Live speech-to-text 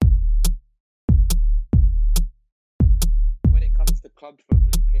club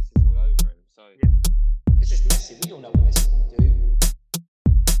football, he pisses all over him. So It's just Messi. We all know what Messi can do.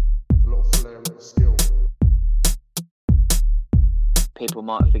 A lot of flair, a lot of skill. people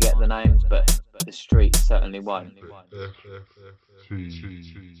might forget the names, but the streets certainly won't.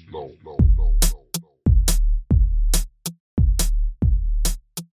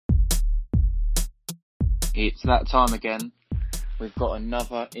 It's that time again. We've got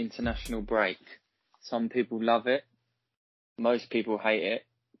another international break. Some people love it. Most people hate it.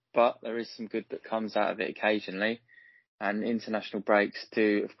 But there is some good that comes out of it occasionally. And international breaks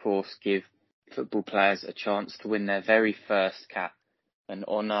do, of course, give football players a chance to win their very first cap. An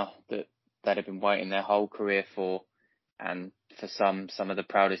honour that they'd have been waiting their whole career for. And for some of the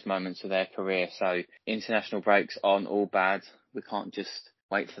proudest moments of their career. So international breaks aren't all bad. We can't just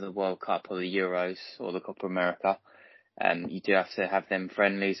wait for the World Cup or the Euros or the Copa America. You do have to have them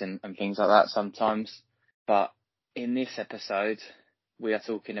friendlies and things like that sometimes. But in this episode, we are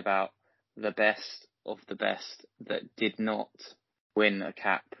talking about the best of the best that did not win a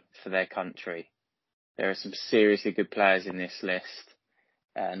cap for their country. There are some seriously good players in this list.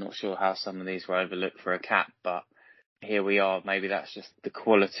 Not sure how some of these were overlooked for a cap, but here we are. Maybe that's just the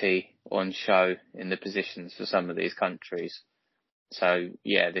quality on show in the positions for some of these countries. So,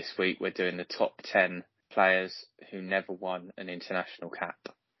 yeah, this week we're doing the top 10 players who never won an international cap.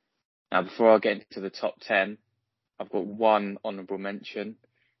 Now, before I get into the top 10, I've got one honourable mention.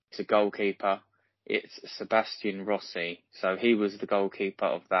 It's a goalkeeper. It's Sebastian Rossi. So he was the goalkeeper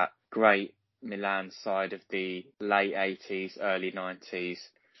of that great Milan side of the late 80s, early 90s.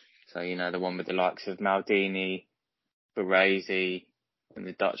 So, you know, the one with the likes of Maldini, Baresi, and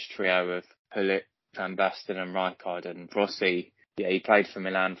the Dutch trio of Gullit, Van Basten and Rijkaard. And Rossi, yeah, he played for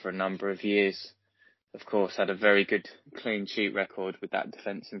Milan for a number of years. Of course, had a very good clean sheet record with that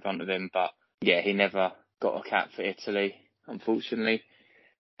defence in front of him. But, yeah, he never got a cap for Italy, unfortunately.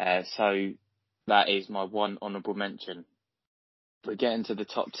 So that is my one honourable mention. We're getting to the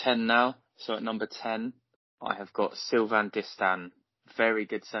top 10 now. So at number 10, I have got Sylvain Distin. Very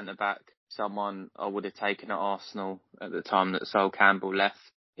good centre-back. Someone I would have taken at Arsenal at the time that Sol Campbell left.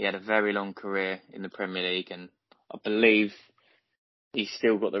 He had a very long career in the Premier League, and I believe he's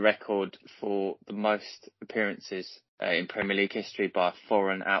still got the record for the most appearances in Premier League history by a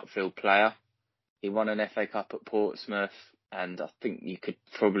foreign outfield player. He won an FA Cup at Portsmouth, and I think you could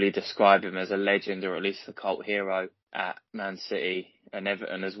probably describe him as a legend, or at least a cult hero at Man City and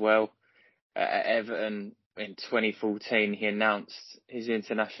Everton as well. At Everton, in 2014, he announced his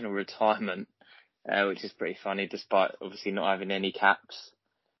international retirement, which is pretty funny, despite obviously not having any caps.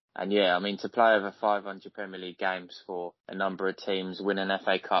 And yeah, I mean, to play over 500 Premier League games for a number of teams, win an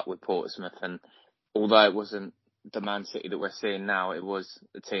FA Cup with Portsmouth, and although it wasn't the Man City that we're seeing now, it was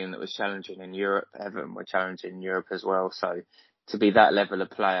the team that was challenging in Europe. Everton were challenging in Europe as well. So to be that level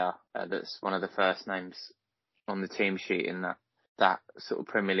of player, that's one of the first names on the team sheet in that sort of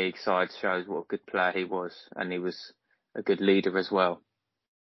Premier League side, shows what a good player he was, and he was a good leader as well.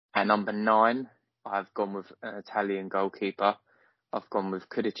 At number 9, I've gone with an Italian goalkeeper. I've gone with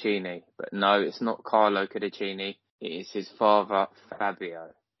Cudicini, but no, it's not Carlo Cudicini. It is his father, Fabio.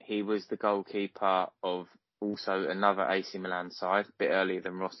 He was the goalkeeper of also another AC Milan side, a bit earlier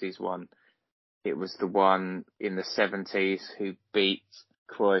than Rossi's one. It was the one in the 70s who beat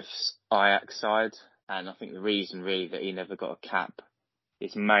Cruyff's Ajax side. And I think the reason really that he never got a cap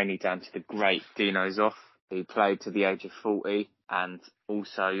is mainly down to the great Dino Zoff, who played to the age of 40, and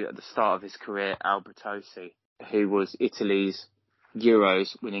also at the start of his career, Albertosi, who was Italy's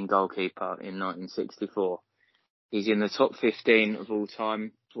Euros winning goalkeeper in 1964. He's in the top 15 of all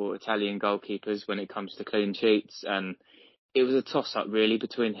time for Italian goalkeepers when it comes to clean sheets, and it was a toss-up really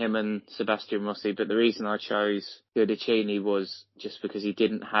between him and Sebastian Rossi, but the reason I chose Cudicini was just because he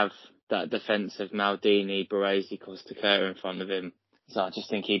didn't have that defence of Maldini, Baresi, Costacurta in front of him. So I just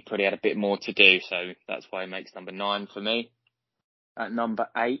think he probably had a bit more to do, so that's why he makes number 9 for me. At number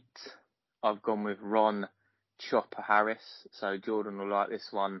 8, I've gone with Ron Chopper Harris. So Jordan will like this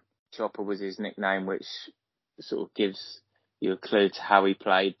one. Chopper was his nickname, which sort of gives you a clue to how he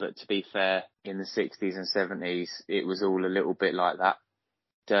played, but to be fair, in the 60s and 70s, it was all a little bit like that.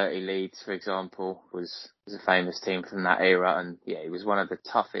 Dirty Leeds, for example, was a famous team from that era, and yeah, he was one of the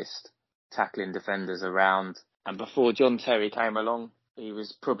toughest tackling defenders around. And before John Terry came along, he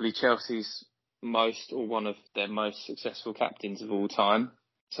was probably Chelsea's most, or one of their most successful captains of all time.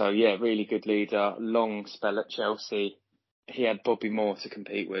 So yeah, really good leader, long spell at Chelsea. He had Bobby Moore to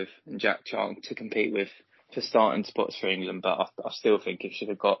compete with and Jack Chong to compete with for starting spots for England, but I still think he should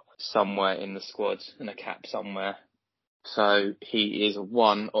have got somewhere in the squad and a cap somewhere. So he is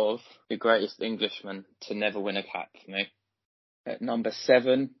one of the greatest Englishmen to never win a cap for me. At number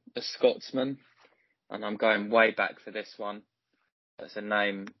 7, a Scotsman, and I'm going way back for this one. That's a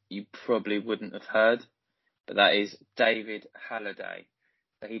name you probably wouldn't have heard, but that is David Halliday.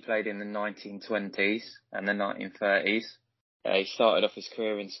 So he played in the 1920s and the 1930s. He started off his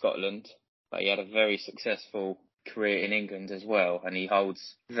career in Scotland, but he had a very successful career in England as well, and he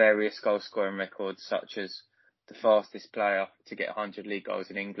holds various goal scoring records, such as the fastest player to get 100 league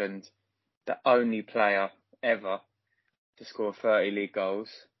goals in England, the only player ever to score 30 league goals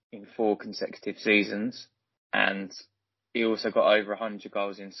in 4 consecutive seasons, and he also got over 100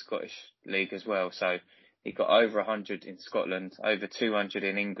 goals in Scottish League as well. So he got over 100 in Scotland, over 200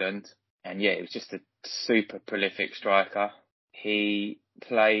 in England, and yeah, he was just a super prolific striker. He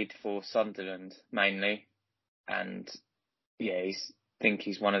played for Sunderland mainly, and yeah, I think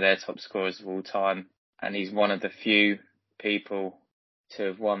he's one of their top scorers of all time, and he's one of the few people to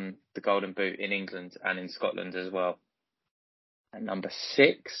have won the Golden Boot in England and in Scotland as well. At number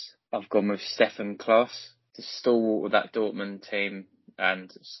 6, I've gone with Stefan Klos, the stalwart of that Dortmund team and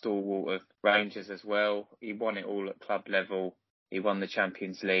stalwart of Rangers as well. He won it all at club level. He won the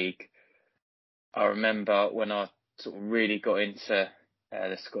Champions League. I remember when I sort of really got into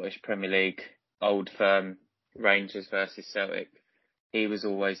the Scottish Premier League, Old Firm, Rangers versus Celtic, he was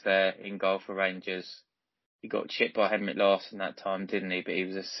always there in goal for Rangers. He got chipped by Henrik Larsson that time, didn't he? But he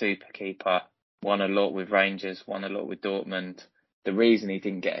was a super keeper. Won a lot with Rangers, won a lot with Dortmund. The reason he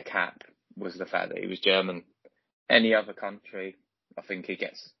didn't get a cap was the fact that he was German. Any other country, I think he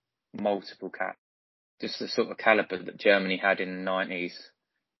gets multiple caps. Just the sort of calibre that Germany had in the 90s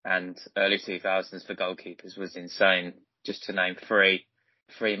and early 2000s for goalkeepers was insane. Just to name 3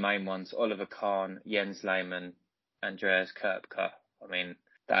 main ones: Oliver Kahn, Jens Lehmann, Andreas Köpke. I mean,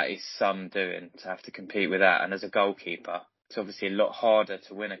 that is some doing to have to compete with that. And as a goalkeeper, it's obviously a lot harder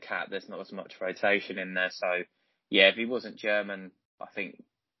to win a cap. There's not as much rotation in there. So, yeah, if he wasn't German, I think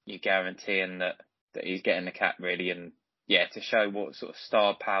you're guaranteeing that he's getting the cap, really. And, yeah, to show what sort of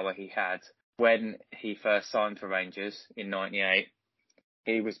star power he had when he first signed for Rangers in 98,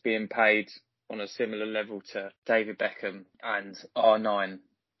 he was being paid on a similar level to David Beckham and R9,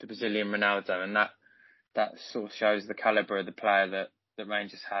 the Brazilian Ronaldo. And that sort of shows the calibre of the player that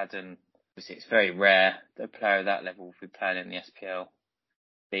Rangers had. And obviously it's very rare that a player of that level will be playing in the SPL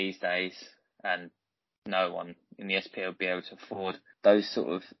these days, and no one in the SPL will be able to afford those sort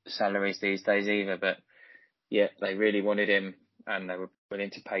of salaries these days either. But yeah, they really wanted him and they were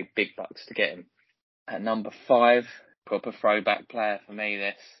willing to pay big bucks to get him. At number 5, proper throwback player for me,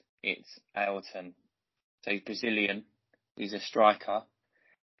 it's Ailton. So he's Brazilian, he's a striker,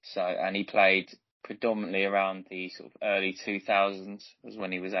 and he played predominantly around the sort of early 2000s was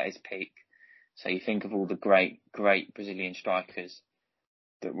when he was at his peak. So you think of all the great Brazilian strikers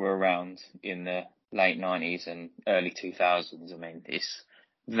that were around in the late 90s and early 2000s. I mean, it's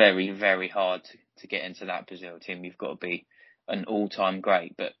very, very hard to get into that Brazil team. You've got to be an all-time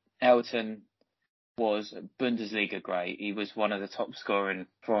great. But Ailton was a Bundesliga great. He was one of the top scoring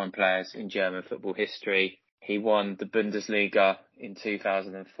foreign players in German football history. He won the Bundesliga in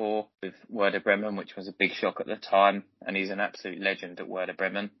 2004 with Werder Bremen, which was a big shock at the time. And he's an absolute legend at Werder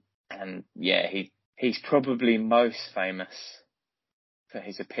Bremen. And yeah, he's probably most famous for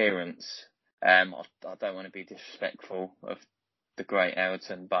his appearance. I don't want to be disrespectful of the great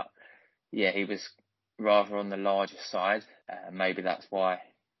Ailton, but yeah, he was rather on the larger side. Maybe that's why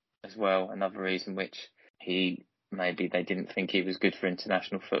as well. Another reason which maybe they didn't think he was good for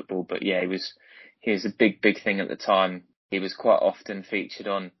international football. But yeah, he was a big thing at the time. He was quite often featured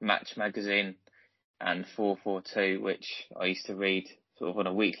on Match magazine and 442, which I used to read sort of on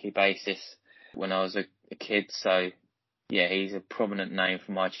a weekly basis when I was a kid. So yeah, he's a prominent name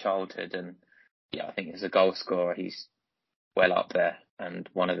from my childhood, and yeah, I think as a goal scorer, he's well up there and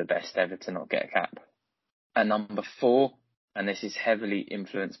one of the best ever to not get a cap. At number 4, and this is heavily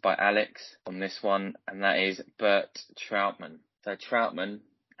influenced by Alex on this one, and that is Bert Trautmann. So Trautmann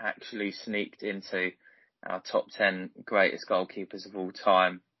actually sneaked into our top 10 greatest goalkeepers of all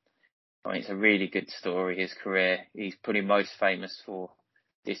time. I mean, it's a really good story, his career. He's probably most famous for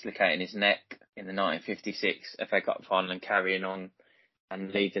dislocating his neck in the 1956 FA Cup final and carrying on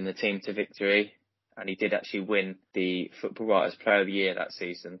and leading the team to victory. And he did actually win the Football Writers Player of the Year that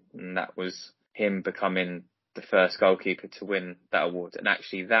season. And that was him becoming the first goalkeeper to win that award. And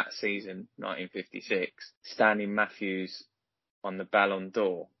actually that season, 1956, Stanley Matthews won the Ballon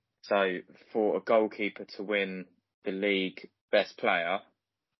d'Or. So for a goalkeeper to win the league best player,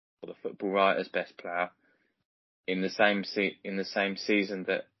 or the Football Writers best player, in the same season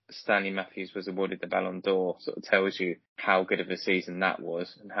that Stanley Matthews was awarded the Ballon d'Or, sort of tells you how good of a season that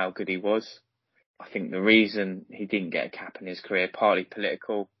was and how good he was. I think the reason he didn't get a cap in his career, partly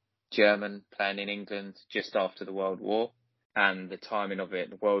political, German, playing in England just after the World War, and the timing of it,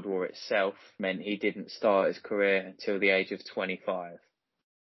 the World War itself, meant he didn't start his career until the age of 25,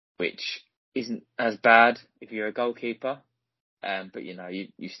 which isn't as bad if you're a goalkeeper. But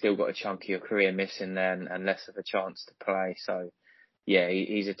you still got a chunk of your career missing there and less of a chance to play. So yeah,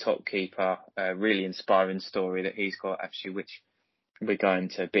 he's a top keeper. A really inspiring story that he's got actually, which we'll go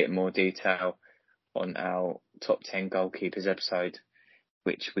into a bit more detail on our top 10 goalkeepers episode,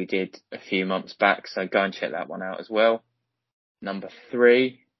 which we did a few months back. So go and check that one out as well. Number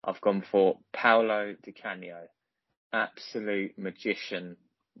 3, I've gone for Paolo Di Canio. Absolute magician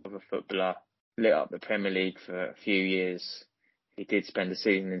of a footballer. Lit up the Premier League for a few years. He did spend a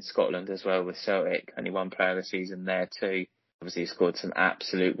season in Scotland as well with Celtic, and he won Player of the Season there too. Obviously, he scored some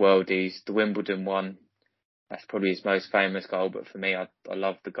absolute worldies. The Wimbledon one, that's probably his most famous goal, but for me, I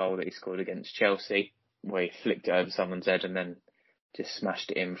love the goal that he scored against Chelsea, where he flicked it over someone's head and then just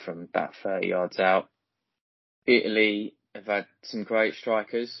smashed it in from about 30 yards out. Italy have had some great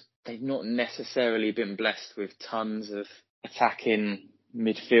strikers. They've not necessarily been blessed with tons of attacking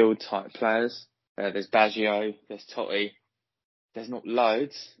midfield type players. There's Baggio, there's Totti. There's not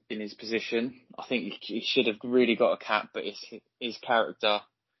loads in his position. I think he should have really got a cap, but it's his character,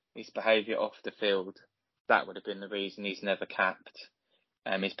 his behaviour off the field. That would have been the reason he's never capped.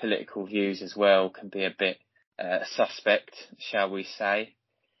 His political views as well can be a bit suspect, shall we say.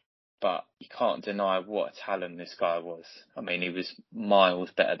 But you can't deny what a talent this guy was. I mean, he was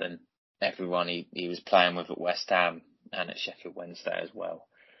miles better than everyone he was playing with at West Ham and at Sheffield Wednesday as well.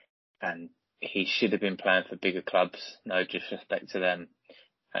 And he should have been playing for bigger clubs, no disrespect to them.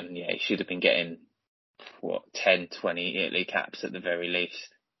 And yeah, he should have been getting, 10, 20 Italy caps at the very least.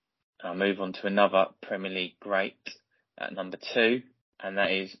 I'll move on to another Premier League great at number 2, and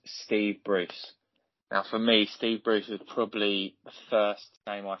that is Steve Bruce. Now for me, Steve Bruce was probably the first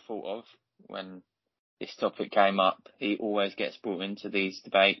name I thought of when this topic came up. He always gets brought into these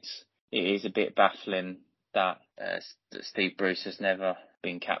debates. It is a bit baffling that Steve Bruce has never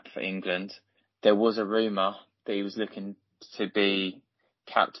been capped for England. There was a rumour that he was looking to be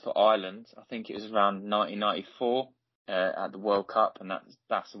capped for Ireland. I think it was around 1994 at the World Cup, and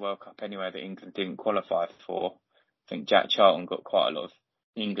that's the World Cup anyway that England didn't qualify for. I think Jack Charlton got quite a lot of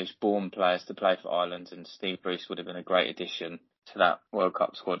English-born players to play for Ireland, and Steve Bruce would have been a great addition to that World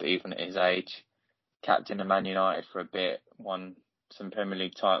Cup squad even at his age. Captain of Man United for a bit, won some Premier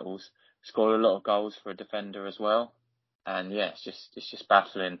League titles, scored a lot of goals for a defender as well. And yeah, it's just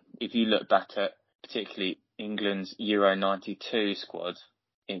baffling. If you look back at particularly England's Euro 92 squad,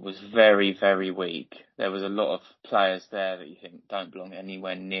 it was very, very weak. There was a lot of players there that you think don't belong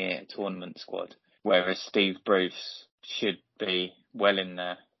anywhere near a tournament squad, whereas Steve Bruce should be well in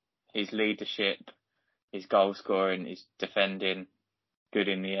there. His leadership, his goal scoring, his defending, good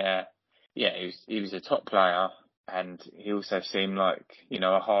in the air. Yeah, he was a top player, and he also seemed like,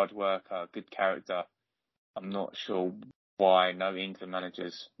 a hard worker, a good character. I'm not sure why no England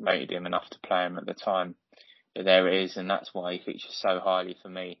managers rated him enough to play him at the time. But there it is, and that's why he features so highly for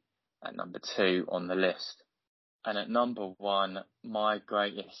me at number 2 on the list. And at number 1, my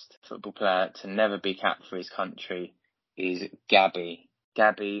greatest football player to never be capped for his country is Gabi.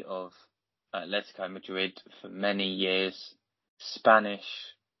 Gabi of Atletico Madrid for many years. Spanish.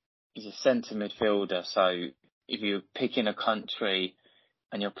 He's a centre midfielder, so if you're picking a country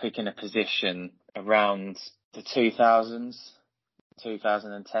and you're picking a position around the 2000s,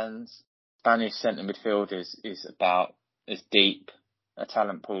 2010s, Spanish centre midfield is about as deep a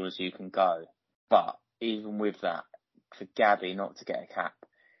talent pool as you can go. But even with that, for Gabi not to get a cap,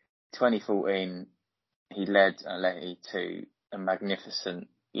 2014, he led Atleti to a magnificent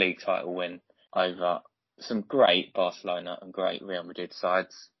league title win over some great Barcelona and great Real Madrid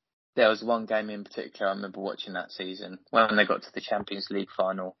sides. There was one game in particular I remember watching that season when they got to the Champions League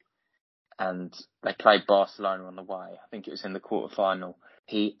final and they played Barcelona on the way. I think it was in the quarter-final.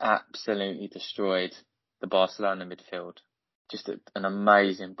 He absolutely destroyed the Barcelona midfield. Just an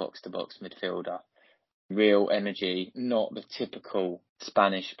amazing box-to-box midfielder. Real energy, not the typical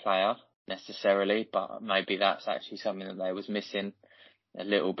Spanish player necessarily, but maybe that's actually something that they was missing a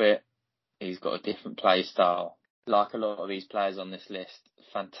little bit. He's got a different play style. Like a lot of these players on this list,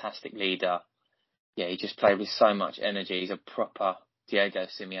 fantastic leader. Yeah, he just played with so much energy. He's a proper Diego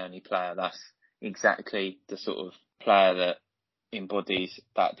Simeone player. That's exactly the sort of player that embodies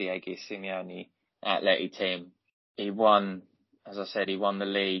that Diego Simeone Atleti team. He won, as I said, the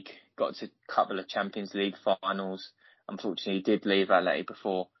league, got to a couple of Champions League finals. Unfortunately, he did leave Atleti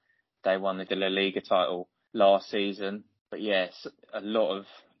before they won the La Liga title last season. But yes, a lot of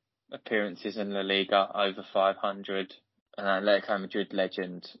appearances in La Liga, over 500. An Atletico Madrid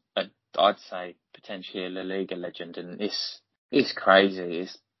legend, I'd say potentially a La Liga legend, and it's crazy.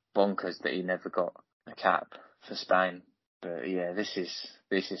 It's bonkers that he never got a cap for Spain. But yeah, this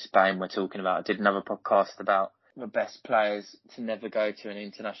is Spain we're talking about. I did another podcast about the best players to never go to an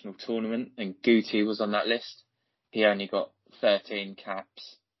international tournament, and Guti was on that list. He only got 13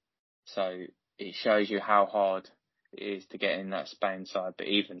 caps, so it shows you how hard it is to get in that Spain side. But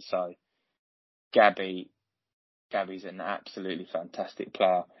even so, Gavi's an absolutely fantastic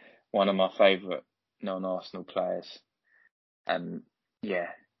player, one of my favourite non-Arsenal players, and yeah,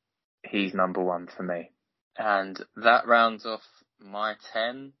 he's number one for me. And that rounds off my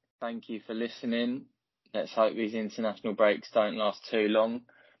 10. Thank you for listening. Let's hope these international breaks don't last too long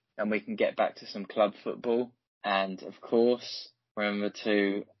and we can get back to some club football. And of course, remember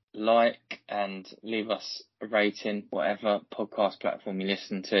to like and leave us a rating, whatever podcast platform you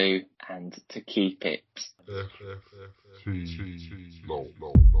listen to, and to keep it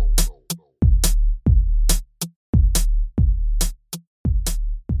Low.